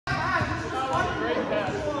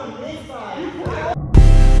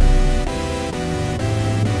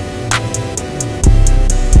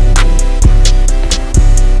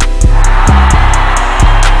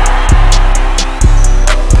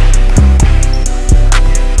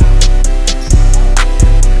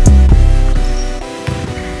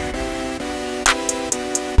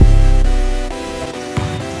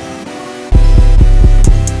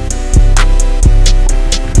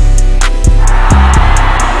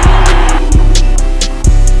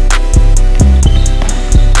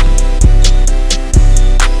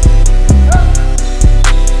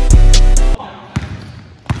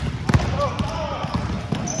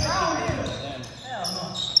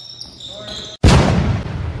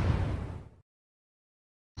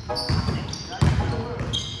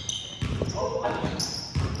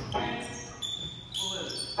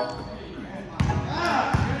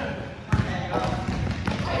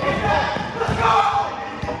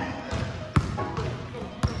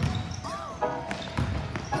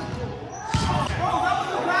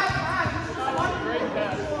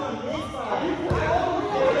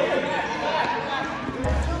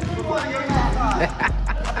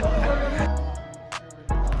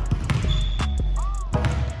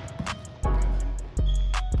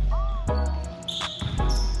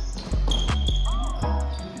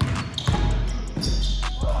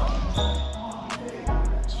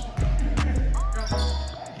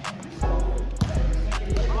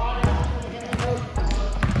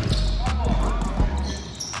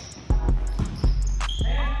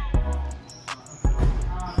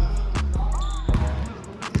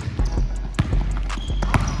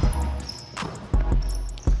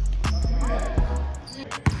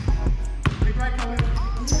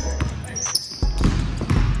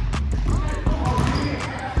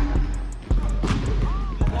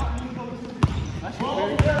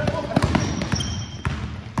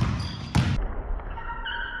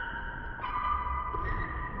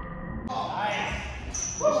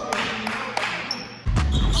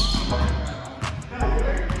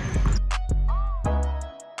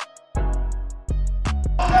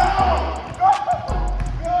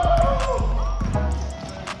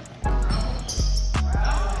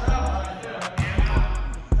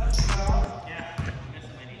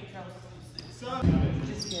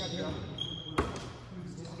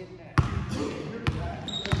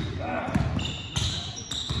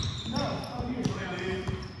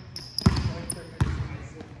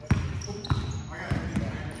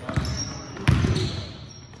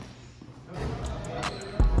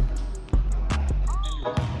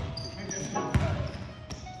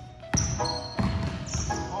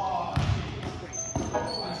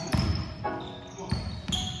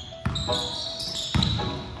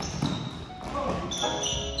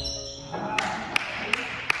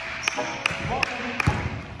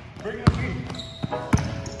Bring it up here.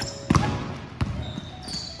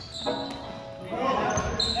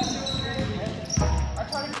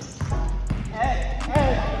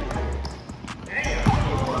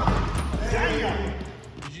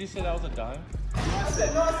 Did you say that was a dime? No, I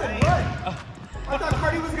said what? I thought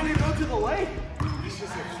Cardi was gonna go to the lake. It's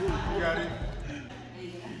just a shoot. You got it.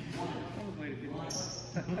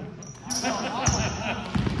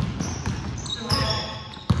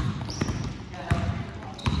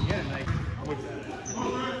 Yeah, like, what's that?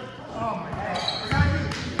 Oh my God.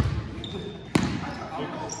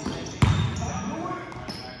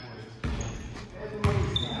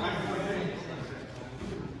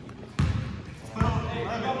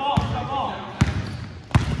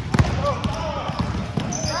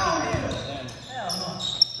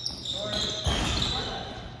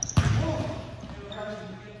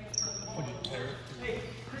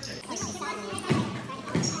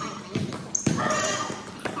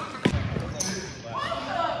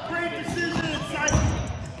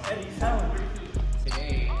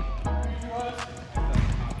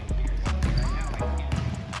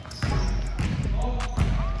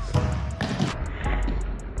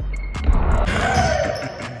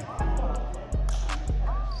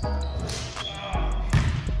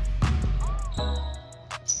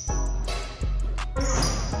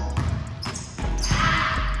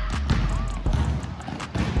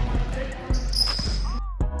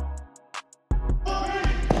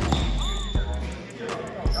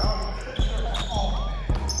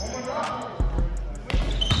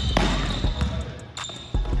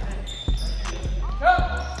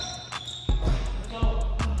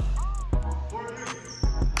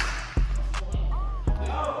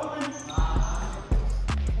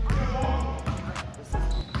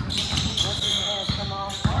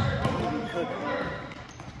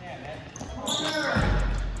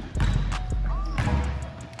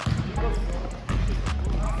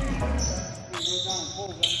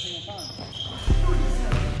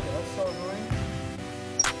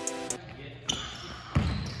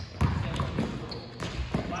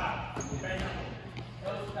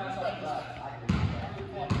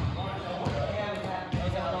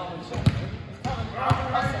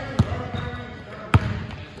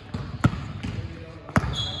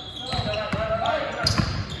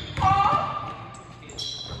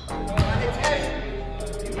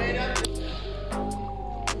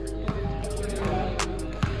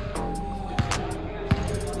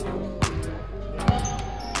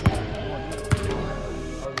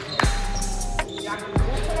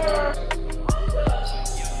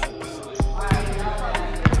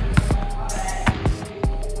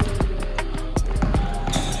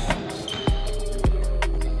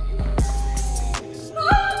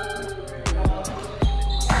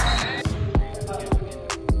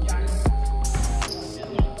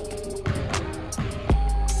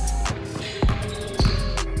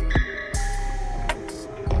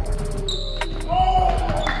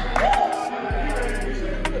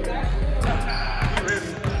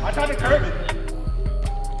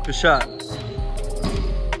 Good shot.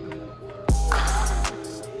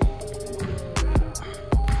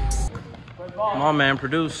 Come on, man,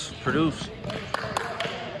 produce.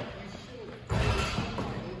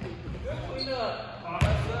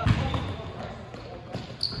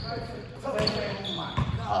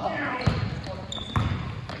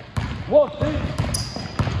 Whoa, dude.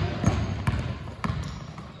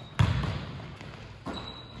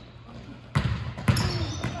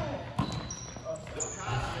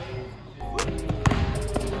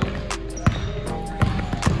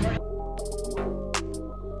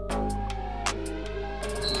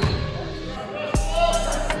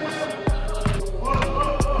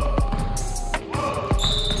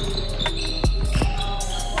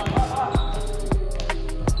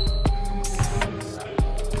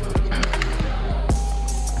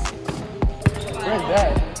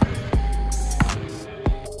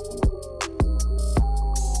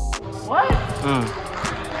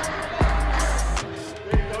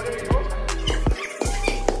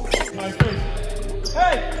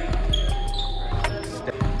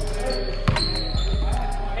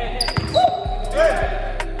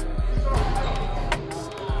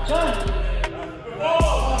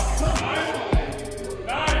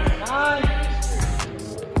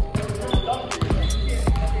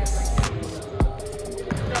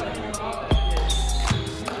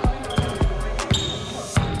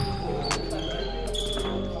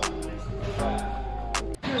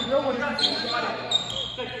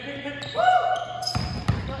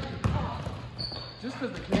 Just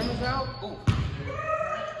because the camera's out? Oh.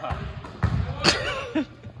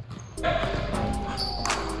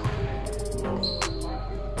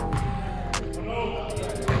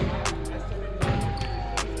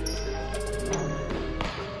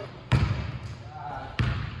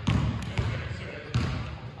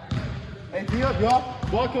 y'all.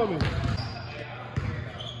 Ball coming.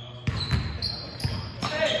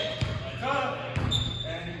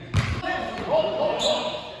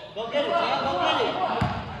 Go get it, John. Go get it.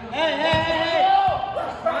 Hey, hey, hey, hey.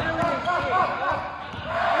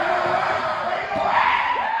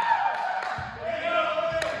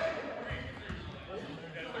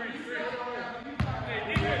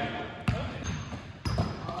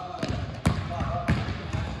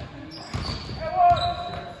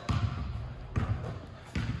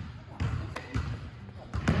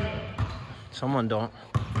 Someone don't.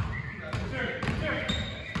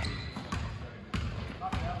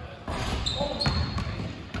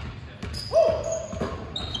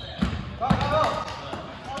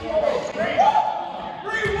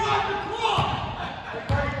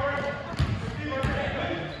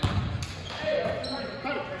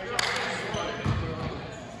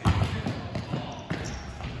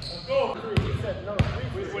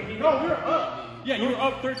 No, we were up. Yeah, you were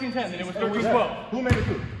up 13-10, and it was 13-12. Who made it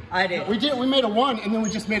two? I did. We did. We made a 1, and then we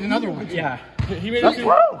just made another one. Yeah. He made it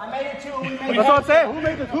two. I made it 2. We made That's what I'm saying. Who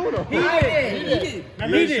made the 2 though? He did.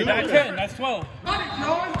 He did. That's 10. That's 12. Got it,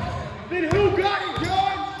 John. Then who got it,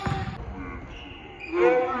 John?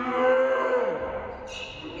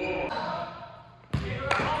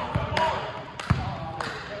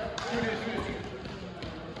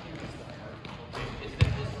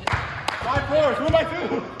 Five fours. Who am I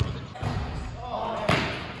two?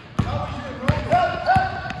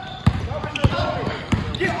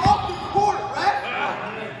 Get off the court, right?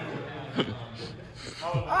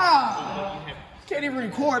 Can't even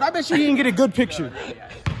record. I bet you didn't get a good picture.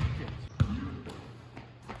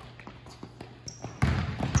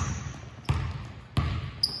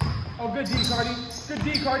 Oh, good D, Cardi. Good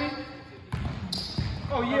D, Cardi.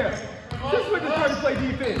 Oh, yeah. This way to try to play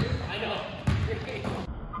defense. I know.